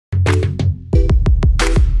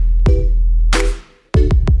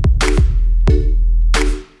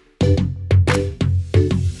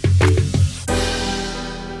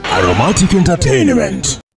Dramatic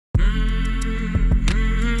Entertainment.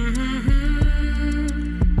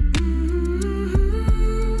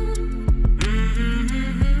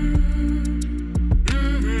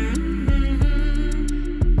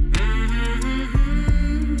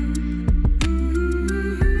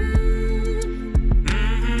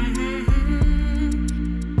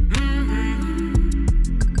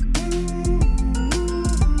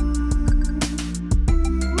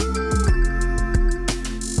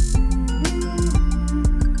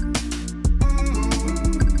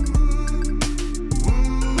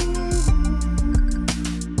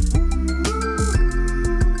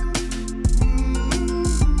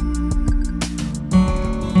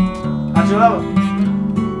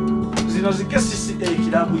 Zino zikesisi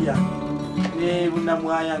kilabu ya ne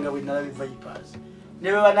bunamwaya nga bwinala vipers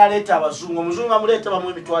ne banaleta abazungu omuzungu amuleta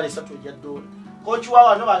bamwe emitwalo 3 ya dola coach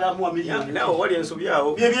wawa no bagamuwa milioni nawo wali ensobi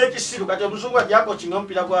yawo bye kisiru kati omuzungu ajako kinga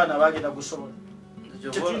mpira gwana bagenda gusobola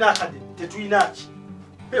tetwina kade tetwina ki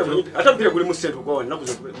ata mpira guli musente kwa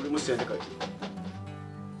nakuza guli musente kati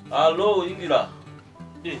allo ingira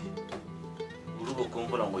urugo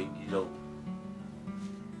kompola ngo ingira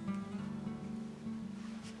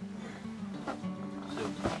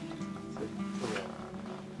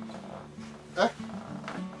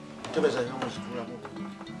tebeza nyomo zikula mu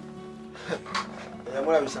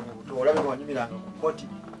yamula bisanga kutola bino wanyumiranga ku koti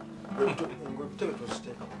ngo tebe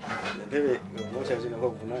tositeka ndebe ngocha zina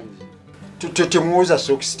kwa kunanzi tutete muza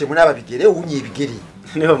socks temunaba bigere unye bigere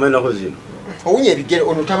niho mena ko zino unye bigere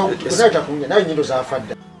onotaba kunaita kunya nayo nyindo za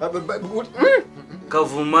fadda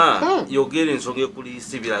kavuma yogere nsonge kuli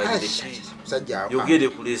sibira gideki sajja yogere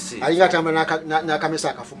kuli si alinga tamba na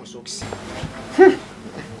kamesa akafumu socks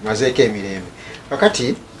mazeke emirembe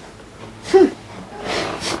wakati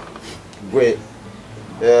gwe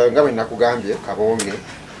ngabe nakugambye kabonge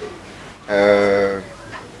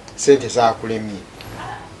sente za kulemye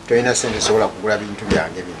toina sente sobola kugula bintu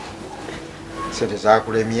byange bino sente za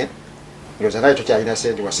kulemye ndoza nayo tokyalina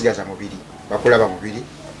sente wasigaza mubiri bakulaba mubiri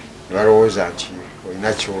balowooza nti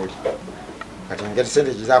olina kyoli kati ngeti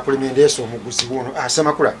sente za kulemye ndeso omuguzi wono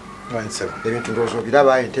asamakula ebintu ndowooza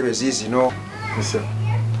obiraba entebe ziizino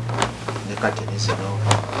nekate nezino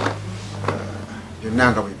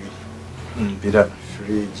byonna nga bwebiri mpira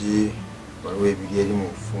fridge waliwo ebiri eri mu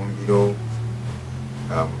fumbiro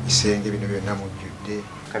bisenge bino byonna mujjudde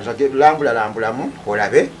kati lambulambulamu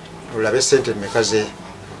olabe sente mmeka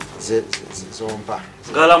zompa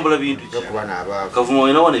ngalambula bintu okuba n'abaava kavuma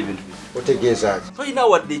olina wana ebintu otegeeza ki toyina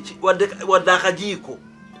wadde akajiiko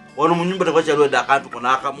wano mu nyumba tebakyaliwo dde akantu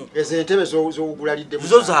konaakamu ezo entebe zowugulalitde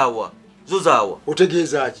zo zaawa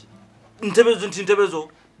otegeeza ki ntebezo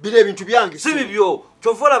bino ebintu byange si bibyo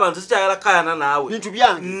kyovola abantu sikyagala kayana naawe bintu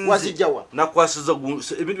byange wazijjawa nakwasiza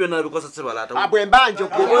ebintu byonna nabikosa sebalata bwe mbanja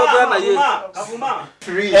ogera naye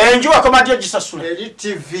enju akomadyo gisasula eri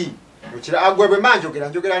tv agwe bwe mbanja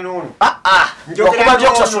njogera n'ono okumadyo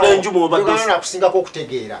okusasula enju njogera nakusingako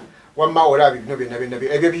okutegeera wamma olabi bino byonna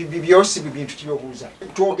ebyo byosi bintu kibyobuuza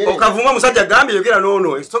okavuma musajja gambye yogera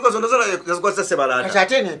n'ono ensonga zonna zazikwasa sebalata kati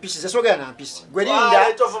ate n'empisi zesogera na mpisi gwe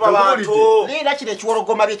linda kino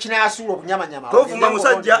ekiwologoma bye kinaasuula okunyamanyama tovuma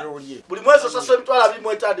musajja buli mwezi osasula emitwalo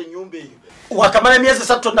 2 ennyumba eyo wakamala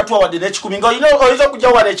emyezi 3 tonnatuwa wadde n'ekikumi nga oyinza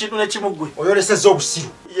okujjawo wala ekintu n'ekimu ggwe oyolesezza obusiru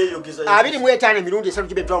 25 emirundi 3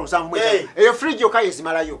 kibe 7 eyo fridge yoka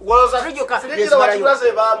yezimalayo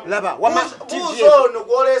laba wama ono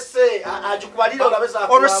gwolese agikubalira olabeza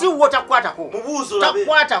ono si wo takwatako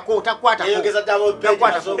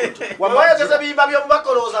wayogeza biyimba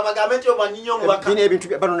byomubakoloza bagambe nti obanyinyo omubaka bino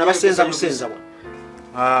ebintu bano nabasenza busenza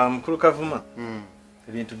wa mukulu kavuma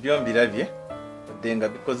ebintu byombirabye denga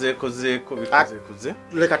bikozeeko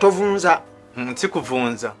leka tovunza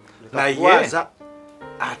nsikuvunza naye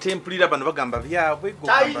ate mpulira bano bagamba byabwe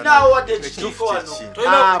talinawo wadde ekituufu wano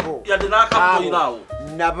abo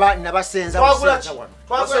nabasenza busenza wano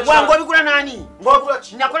bwangu obigula nani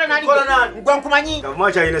nakola nani gwe nkumanyi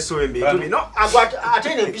kavuma kyalina essuubi mbintu bino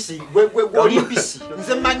ate n'empisi gwoli mpisi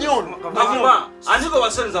nze mmanyi ono aniko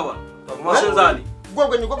basenza wano basenzani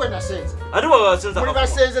gwe nasenza aniko basenza muli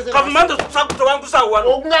basenze kavumando sakutowangusa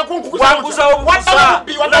wano wangusa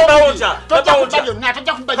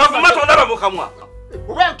kavuma tondaba mukamwa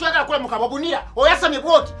Uwe tuyagala kula mukaba bunira oyasamye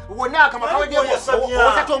bwoti wonna akamakawe debo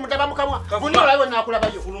osatu omudaba mukamwa bunira lawe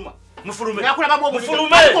nakulabayo mufulume nakulaba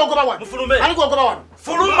mufulume alikogoba wano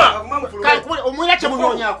fuluma kakule omwira kye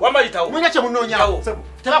munonyako wamayitawo omwira kye munonyako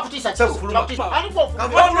tebakutiisa fuluma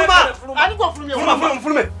aliko fuluma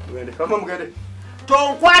mufulume mugende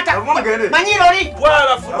tonkwata manyira oli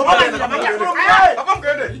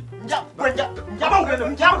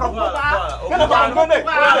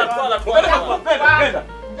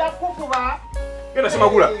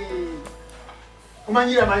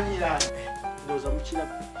manyira ndoza mukira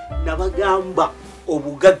nabagamba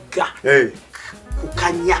obugagga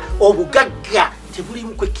kukanya obugagga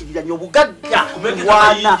tebulimu kwekiriranya obugagga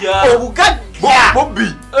wana obugagga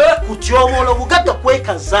Bobby kutyomola obugagga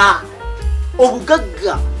kwekaza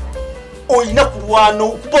obugagga oyina kulwana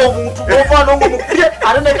okuba omuntu bovana ngo mupye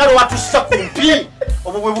ate kale watussa kumpi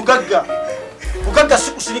obwo bwe bugagga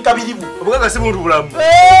sikusirika birimu obugagga si muntu bulamu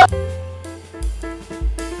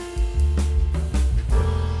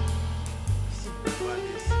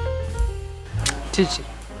Chichi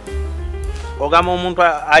ogamba omuntu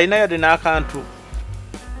alina yadde n'akantu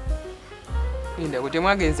inda kuti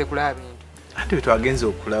mwagenze kulaba bintu ate bwe twagenze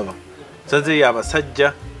okulaba sazeeyo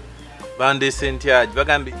abasajja bandeese ntyaji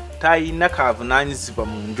bagambye tayina kaavunaanyizibwa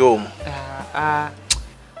mu nju omwo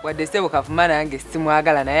wadde ssebo kavuma nange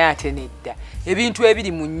simwagala naye ate nedda ebintu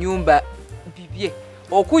ebiri mu nnyumba bibye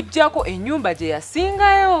okuggyako ennyumba gye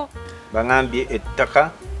yasingayo bagambye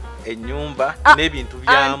ettaka ennyumba n'ebintu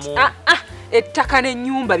byamu ettaka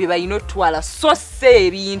n'ennyumba bye balina otwala so se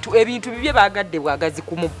ebintu bibye bagadde bwagazi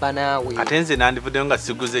kumubba naawe ate nze nandivuddeyo nga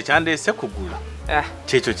siguze kyandeese kugula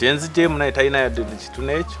kyekyo kyenzijjeemu naye talina yadde ekitu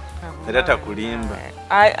n'ekyo era takulimba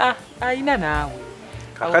ayina naawe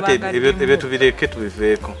kakati ebyo tubireke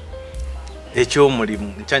tubiveeko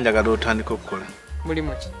ekyomulimu nkyanjagala otandika okukola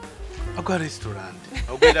mulimu ki ogwa restaurant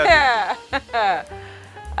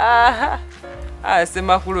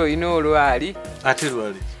semakulu oyina olwali ate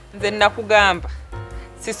lwali nze nakugamba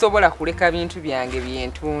sisobola kuleka bintu byange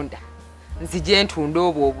byentunda nzije ntunda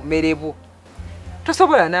obwo obumere bwo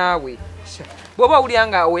tosobola naawe bw'oba owulira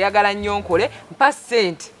nga oyagala nnyo nkole mpa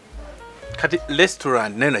ssente kati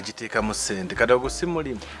restaurant nayo nagiteekamu ssente kati ogwo si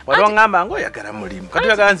mulimu wali oŋŋamba nga oyagala mulimu kati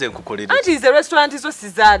oyagala nze nkukolere anti nze restaurant zo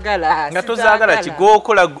sizaagala nga tozaagala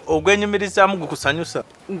kigookola ogwenyumirizaamu gukusanyusa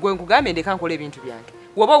gwe nkugambe ndeka nkola ebintu byange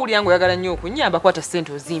bw'oba owulira nga oyagala nnyo okunyamba kwata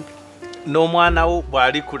ssente ozimpe n'omwana wo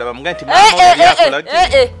bw'ali kulaba muga nti maamayakola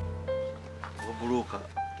obuluuka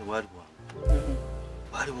tebwali bwangu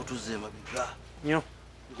bali butuze emabiga nyo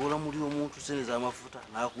ngola muli omuntu sente z'amafuta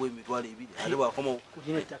n'akuwa emitwalo 2 ate bwakoma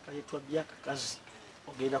kulina ettaka lyetwabya akakazi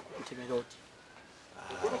ogenda kukutemera oti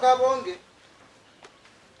Kabonge.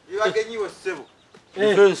 Iwagenyiwe ssebo.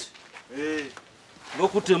 defense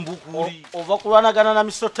n'okutembukuli ova kulwanagana na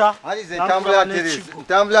misota Alize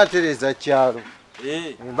ntambula ntereza kyalo.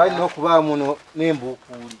 Mbali n'okuba muno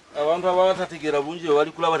n'embuukuli. abantu abatategeera bungi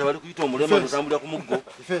bali kulaba tebali kuyita omulema gutambulira ku muggo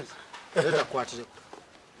defense leta kwatire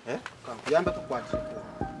Kankuyambe tukwatireko.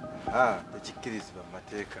 tekikkirizibwa mu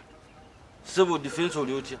mateeka sebo defense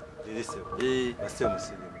oli otya liri sebo base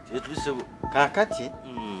omusirimu tuli sebo Kakati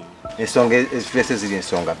ensonga ezifese ziri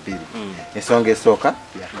ensonga bbiri. Ensonga esooka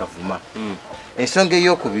ya Kavuma. Ensonga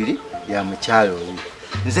ey'okubiri ya mukyalo oli.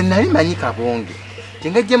 Nze nali manyi Kabonge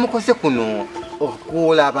Kitengejja mukoze kuno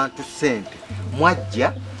okuula abantu ssente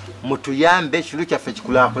mwajja mutuyambe ekiru kyaffe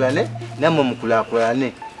kikulaakulane nammwe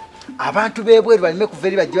mukulaakulane abantu b'ebweru balime kuva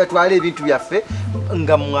eri bajje batwala ebintu byaffe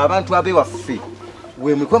nga mmwe abantu ab'ewaffe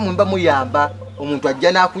wemikwa mwemba muyamba omuntu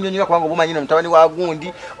ajja n'akunyonyola kubanga obumanyina mutabani wa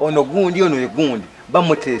gundi ono ye gundi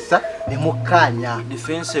bamuteesa ne mukkaanya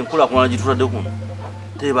defense enkulaakulana gitutadde kuno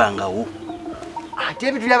tebangawo ate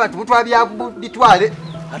ebintu by'abantu bitwale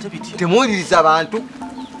ate bitya temuwuliriza abantu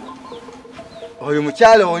oyo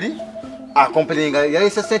mukyalo oli akompelinga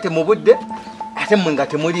yalesa ssente mu budde ate mmwe nga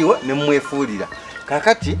temuliwo ne mmwefuulira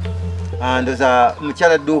kakati ndoza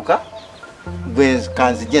mukyala dduuka bwe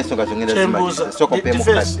kanzijja ensonga zongenda zimaliza sooka mpe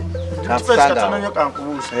mukadde katananya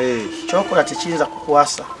kankubuuza kyokola tekiyinza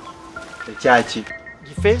kukwasa ekyaki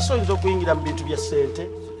defense oyinza okuyingira mu bintu bya ssente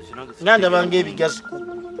nga ndabanga ebigazi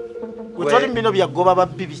wetwali mu bino byagoba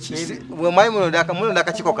babbi biki bwe mwali mulonda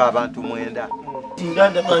akakiiko k'abantu 9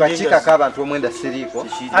 akakiiko k'abantu 9 siriiko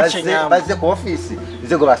bazze ku ofiisi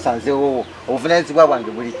nze gwe basanzewowo obuvunaanyizibwa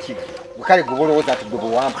bwange buli ki kale gwe olowooza nti gwe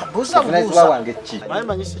buwampa obuvunaanyizibwa bwange ki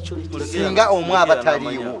singa omwe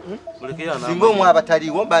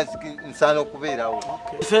abataliiwo mba nsaana okubeerawo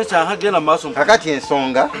defense ahagenda mu maaso kakati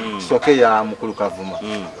ensonga soke ya mukulu Kavuma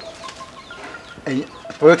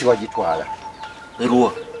poloti wagitwala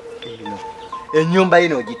eruwa ennyumba ye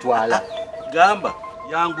n'ogitwala gamba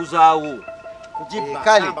yanguzaawo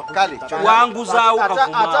kale wanguzaawo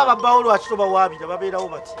Kavuma ate ababbawo lwaki tobawaabira babeerawo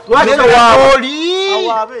bati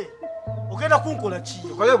awaabe ogenda kunkola ki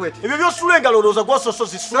ebyo byosula engalo olowooza gwasoso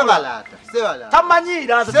zisula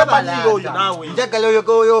tamanyiira nze tamanyiira oyo naawe njagala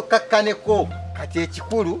oyokakkaneko kati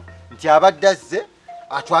ekikulu nti abadde azze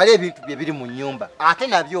atwale ebintu bye biri mu nnyumba ate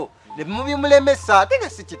nabyo ne mubimulemesa ate nga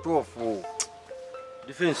si kituufu.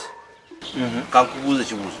 Defense. Kankubuuza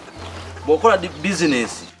kibuuzo. Bw'okola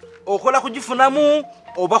bizinesi okola kugifunamu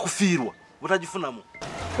oba kufiirwa butagifunamu?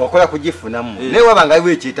 Okola kugifunamu naye wabanga aliwo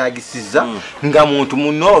ekyetaagisiza nga muntu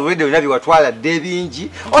muno obwedde olina byewatwala dde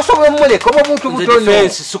bingi osobola omuleka oba obuntu butono.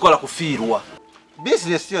 Defense sikola kufiirwa.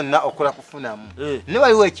 Bizinesi yonna okola kufunamu ne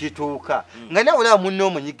waliwo ekituuka nga nawe olaba munno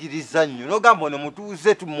omunyigiriza nnyo n'ogamba ono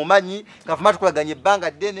mutuuze tumumanyi Kavuma tukolaganye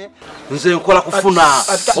ebbanga ddene. Nze nkola kufuna.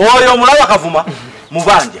 Oyo omulaba Kavuma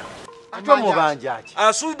mubanja. Ate omubanja ki?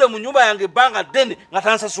 Asuulidde mu nnyumba yange ebbanga ddene nga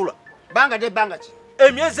tansasula. Banga de banga ki?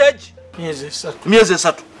 Emyezi egi. Myezi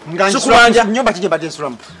 3. Sikubanja nyumba kije badde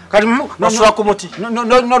nsulamu. Kati nosula ku muti.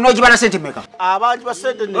 No jibala sente meka. Abanji ba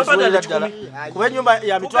sente ne ddala. Kuba nyumba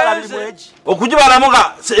ya mitwala ali mweji. Okugibalamu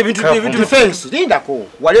nga ebintu defense lindako.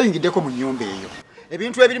 Wale oyingiddeko mu nyumba eyo.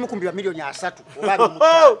 Ebintu ebiri mu kumbi milioni 3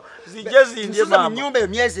 oba zijezi ndiye mama. Mu nyumba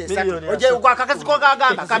emyezi 3. Oje kwa kakazi ko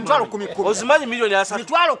gagamba kantwalo 10. Ozimanyi milioni 3.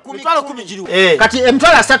 Mitwalo 10 jiri. Kati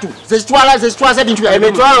emitwalo 3 zezitwaza ebintu bya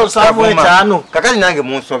emitwalo 5. Kakali nange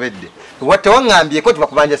munsobedde. Wate wangambye ko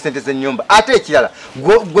tubakubanja sente z'ennyumba ate ekirala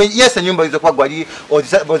gwe yes ennyumba izo kwa gwali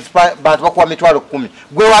bantu bakuwa mitwalo 10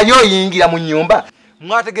 gwe wali oyingira mu nyumba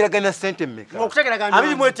mwategeraganya sente mmeka? Okutegeraganya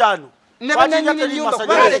 25. ne bananyini nyumba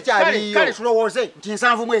kubale kyali kale tulowoze nti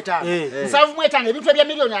 75 75 ebintu ebya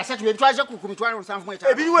milioni 3 ebitwaje ku mitwalo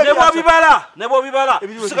 75 nebo bibala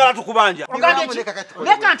sigala tukubanja.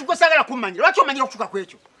 Leka ntukosagala kumanyira lwaki omanyira okutuka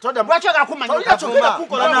kwekyo lwaki ogala kumanyira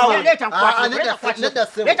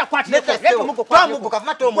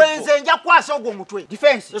kwenze nja kwasa ogwo omutwe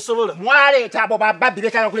defense mwaleeta abo babbi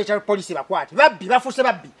betala kuleeta polisi bakwate babbi bafuse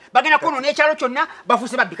babbi bagenda kuno n'ekyalo kyonna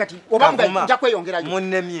bafuse babbi kati oba nja kweyongerayo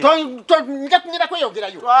nja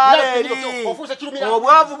kweyongerayo ofuse kirumira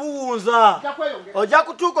obwavu buwunza ojja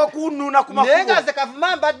kutuuka okunnuuna ku makubo naye nga ze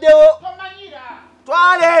Kavuma mbaddewo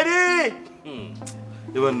twala eri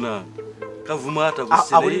ebanna Kavuma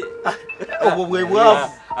atagusere obwo bwe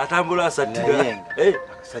bwavu atambula asatira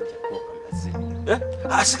akasajja kokamazze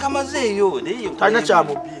asikamazeeyo talina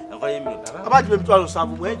kyamubbi abaji bemitwalo 7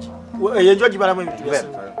 mweji eyenjo gibalamu ebintu byose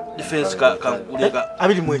defense kankuleka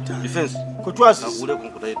 25 defense kutwasi kangule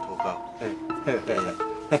kunkutaitoka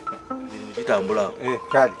kitambula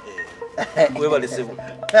kali webalesebo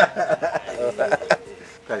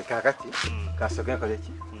kali kakati kasoge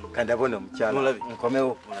koleki kandabona omukyala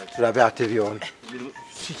nkomewo tulabe ate byona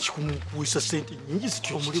sikikumukuisa sente nyingi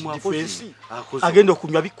zityo omulimu defense agenda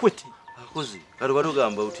okunywa bikwete akozi kali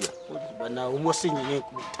balugamba utya bana umusinyi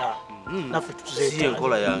n'enkuta naffe tuzeeta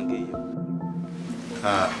enkola yange eyo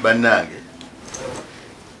bannange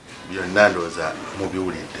byonna ndowooza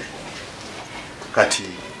mubiwulidde kati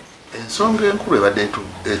ensonga enkulu ebadde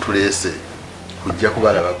etuleese kujja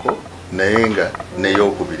kubalabako naye nga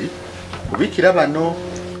neyokubiri kubikira bano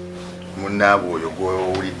munnaabwe oyo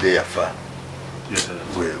gwewulidde yafa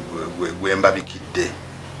gwe mbabikidde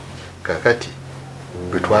kakati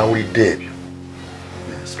bwe twawulidde ebyo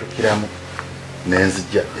nensitukiramu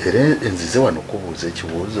nenzija era enzize wano kubuuza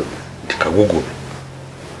ekibuuzo nti Kagugobe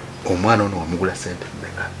omwana ono wamugula sente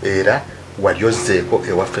mmeka era wali ozzeeko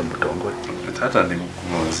ewaffe mutongole taata ndi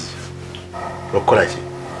mukunzi okola ki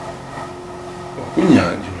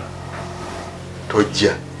okunyanjula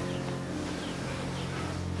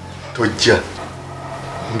tojja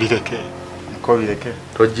mbireke nko bireke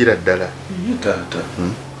tojjira ddala taata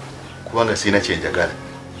kubanga sirina kyenjagala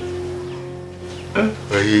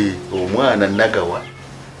omwana nagawa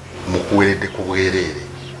mukuweredde ku bwereere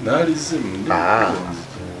naalizimu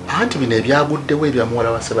anti bino ebyaguddewo ebya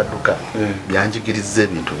muwala wa Ssebadduka byanjigiriza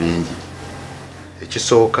ebintu bingi.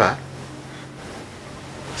 Ekisooka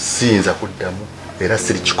siyinza kuddamu era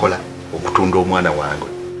sirikikola okutunda omwana wange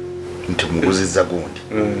nti muguzizza gundi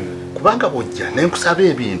kubanga bwojja nenkusaba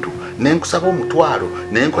ebintu nenkusaba omutwalo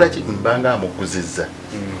nenkola ki mbanga amuguzizza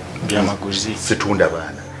byamaguzi situunda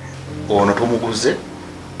baana ono tomuguze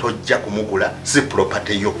tojja kumugula si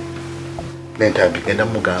property yo nentambi genda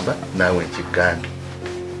mugamba naawe nkigambi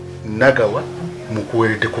nagawa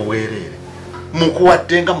mukuweredde ku bwereere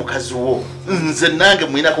mukuwadde nga mukazi wo nze nange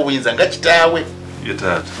mwinako buyinza nga kitaawe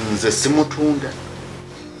nze simutunda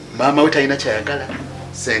maama we talina kyayagala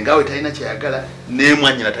senga we talina kyayagala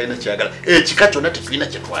nemwanyina talina kyayagala ekika kyonna tetulina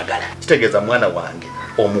kyetwagala kitegeeza mwana wange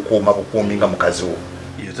omukuuma bukuumi nga mukazi wo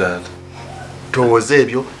towooza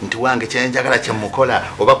ebyo nti wange kyenjagala kyemukola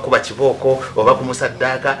oba kuba kibooko oba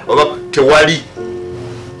kumusaddaaka oba tewali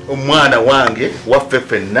omwana wange waffe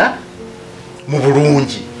ffenna mu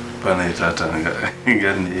bulungi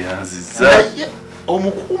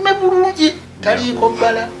omukuume bulungi taliiko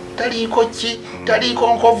bbala taliiko ki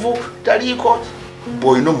taliiko nkovu taliiko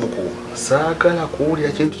bw'olina omukuuma saagala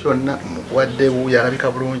kuwulira kintu kyonna muwadde wuuyo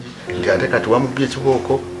alabika bulungi nti ate kati wamubye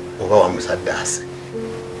ekibooko oba wamusaddaase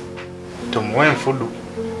tomuwa enfudu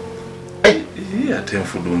ate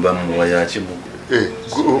enfudu mba muwa yakimu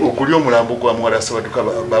oguli omulambo gwa muwala Ssebadduka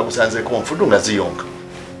bagusanzeeko nfudu nga ziyonka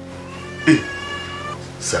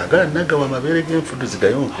saagala nagawa amabeere g'enfudu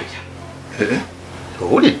zigayonke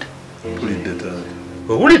owulidde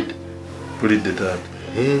owulidde pulidde taata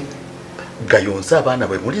gayonse abaana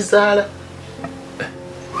bwe mulizaala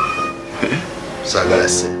saagala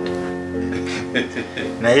sente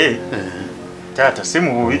naye taata si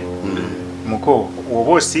mububi muko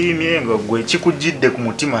oba osiimye nga gwe kikujjidde ku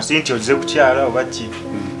mutima si nti ozze kukyala oba ki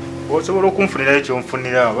osobola okunfunirayo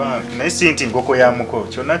kyonfunira naye si nti nkoko ya muko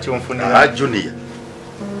kyonna kyonfunira junior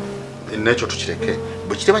nekyo tukireke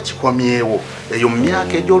bwe kiteba kikomyewo eyo mu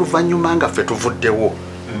myaka egy'oluvannyuma nga ffe tuvuddewo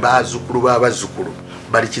baazukulu b'abazzukulu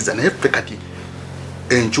balikiza naye ffe kati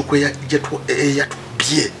encuku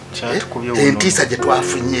eyatubye entiisa gye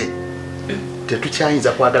twafunye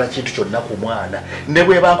tetukyayinza kwagala kintu kyonna ku mwana ne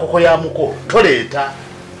bweba nkoko ya muko toleeta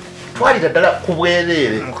twalira ddala ku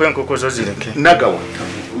bwereere muko enkoko zo zireke nagawa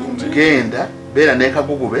genda beera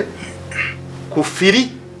n'ekagugube ku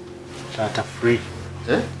firi taata free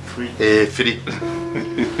firi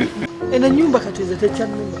eno ennyumba katize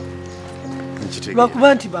tekyannuma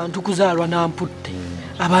lwakuba nti bantu kuzaalwa namputte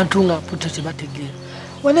abantu nga mputte tebategeera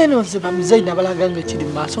waneeno nze bamuzaini abalaga nga ekiri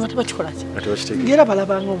mu maaso nga tebakikola ki ngaera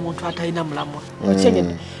balabanga omuntu atalina mulamwa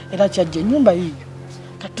okyegedde era kyajja ennyumba yiyo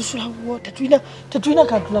katusulawo tetulina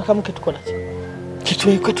kantu nakamu ketukola ki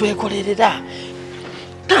ketwekolerera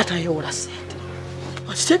taata yewola sente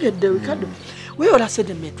okitegedde wikado weewola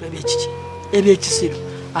sente mmetwe ebyekiki ebyekisiro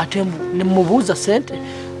ate nemubuuza sente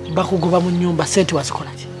bakugoba mu nnyumba sente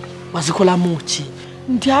wazikola ki wazikolamu ki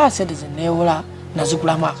nti sente zeneewola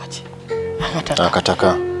nazigulamu akaki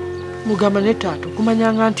akataka mugamba ne taata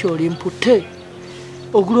okumanyanga nti oli mputte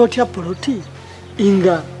ogula otya poloti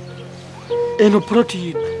nga eno poloti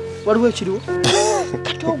yino waliwo ekiriwo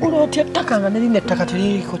kati ogula otya ettaka nga nerina ettaka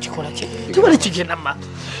teririko kikola ki tibali kigenda mu maaso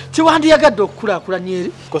kiwandiyagadde okukulaakulanya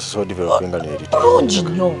eri bulungi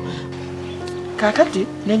nnyo kakati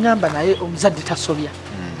neŋŋamba naye omuzadde tasobya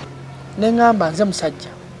neŋŋamba nze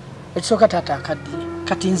musajja ekisooka taata akaddiye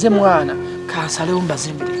kati nze mwana kansalewo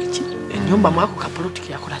mbazimbire ki ennyumba mwako kapoloti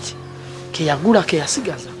keyakola ki keyagula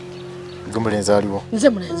keyasigaza mulenzi aliwo nze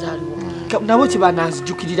mulenzi aliwo nabo kiba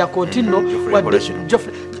nanzijukirirako nti nno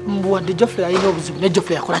wadde Joffrey alina obuzibu ne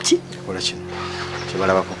Joffrey yakola ki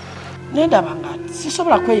kibalabako nendaba nga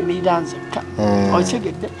sisobola kweyimirira nzekka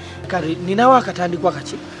okitegedde kale ninawo akatandikwa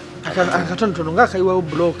kaki akatonotono ngaakaliwawo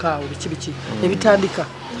buloka awo biki ebitandika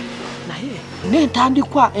naye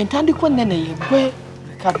nentandikwa ennene yegwe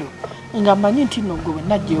kado nga mmanyi nti nno gwe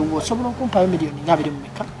wenajjeewo osobola okumpayo miliyoni nga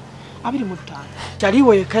 25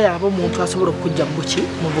 kyaliwo eka yaaba omuntu asobola okujja mubuki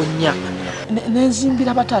mu bunnya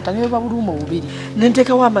nenzimbira bataata ne babuluma obubiri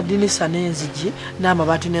nenteekawo amadinisa n'enzigi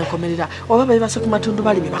n'amabaati n'enkomerera oba bebase ku matundu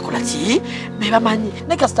bali bebakola ki bebamanyi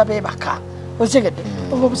ne kasita bebaka okitegedde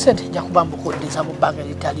obwo obusente nja kuba mbukuddeza mu bbanga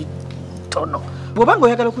litali tono bw'obanga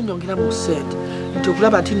oyagala okunyongera mu sente nti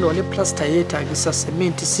okulaba nti nno ne plasita yeetaagisa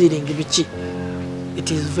sementi siiringi biki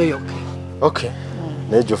it is very okay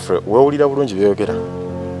naye Joffrey weewulira bulungi byeyogera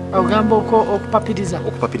ogamba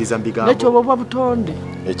okupapiriza mbigambo nekyo oba butonde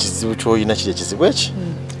ekizibu ky'olina kiri ekizibu eki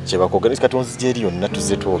kyebakwogera kati onzija eri yonna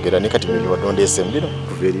tuzze twogera ne kati buli wadondeese mbiro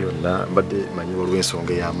kuva eri yonna mbadde manyi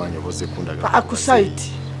olw'ensonga ey'amaanyi oba ozze kundaga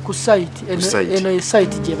ku site eno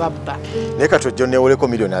esite gye babba naye kati ojja oneewoleko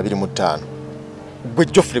miliyoni 25 gwe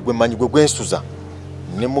Joffrey gwe manyi gwe gwensuza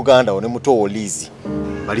ne muganda wo ne mutowo Liizi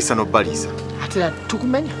balisa n'obbaliisa ate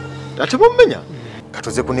tukumenya ate mumenya kati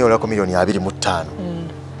ozze kuneewolako miliyoni 25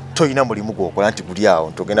 toyina mulimu gwokola nti guli awo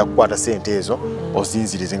ntogenda kukwata sente ezo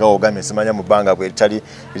ozinzirize nga wogambye simanya mu bbanga bwe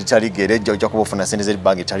eritali gerejja ojja kuba ofuna sente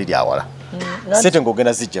z'ebbanga eritali lyawala sente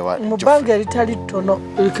ng'ogenda zijja mu bbanga eritali ttono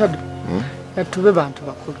erikado tube bantu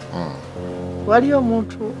bakulu waliyo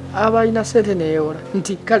omuntu aba alina sente neyewola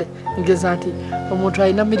nti kale ngeza nti omuntu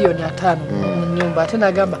alina miliyoni 5 mu nnyumba ate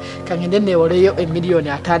nagamba kangende neewoleyo emiliyoni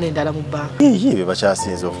 5 endala mu bbanga be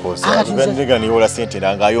bakyasinze of course nga neewola sente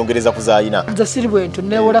nga ayongereza kuzaayina nze siri bwentu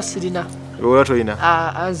neewola sirina ewola toyina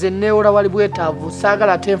nze neewola wali bwetaavu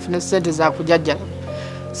saagala ate nfune sente zakujajjala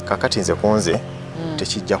kakati nze kunze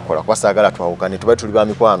tekijja kukola kuba saagala twawukane tuba tuli ba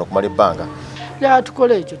mikwano kumala ebbanga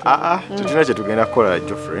tukole ekyo tetulina kye tugenda kukola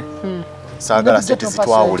Joffrey saagala sente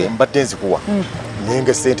zitwawule mbadde nzikuwa naye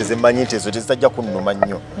nga sente zemmanyi nti ezo tezijja kunnuma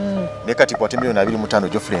nnyo naye kati kwate miliyoni 25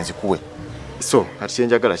 Joffrey nzikuwe so kati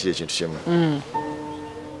kyenjagala kiri ekintu kimu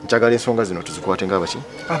njagala ensonga zino tuzikwate ng'abaki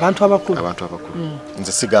abantu abakulu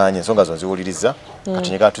nze siganye ensonga zo nziwuliriza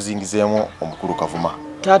kati nyega tuzingizeemu omukulu Kavuma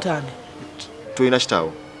taataani tulina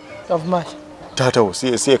kitaawo Kavuma taatawo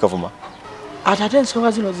si Kavuma ate ate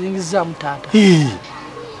ensonga zino ziyingizaamu taata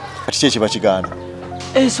kati ki ekiba kigaana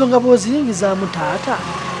ensonga bw'oziyingizaamu taata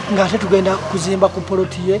ng'ate tugenda kuzimba ku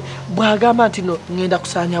poloti ye bw'agamba nti no ngenda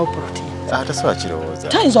kusaanyawo poloti ye ate soba kirowooza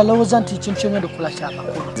tayinza olowooza nti ekintu kyengenda okukola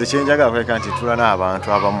kyabakulu nze kyenjagala kuleka nti tula n'abantu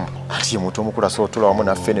abamu ati muntu omukulu asobola otula wamu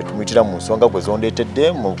naffe ne tumuyitira mu nsonga bwe zondeetedde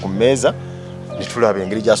ku mmeeza ne tulaba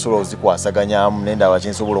engeri gy'asobola ozikwasaganyamu nendaba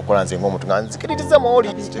kyensobola okukola nze ng'omuntu nga nzikiririza mooli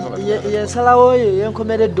yensalawo oyo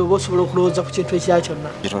yenkomeredde oba osobola okulowooza ku kintu ekya kyonna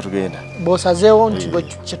gye tuba tugenda bw'osazeewo nti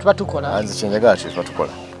kye tuba tukola nze kyenjagala kye tuba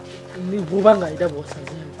tukola bw'oba nga ayita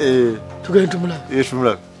bw'osazeewo tugende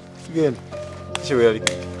tumulabe tugenda kiwe yali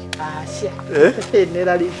asya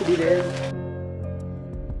neraliikirire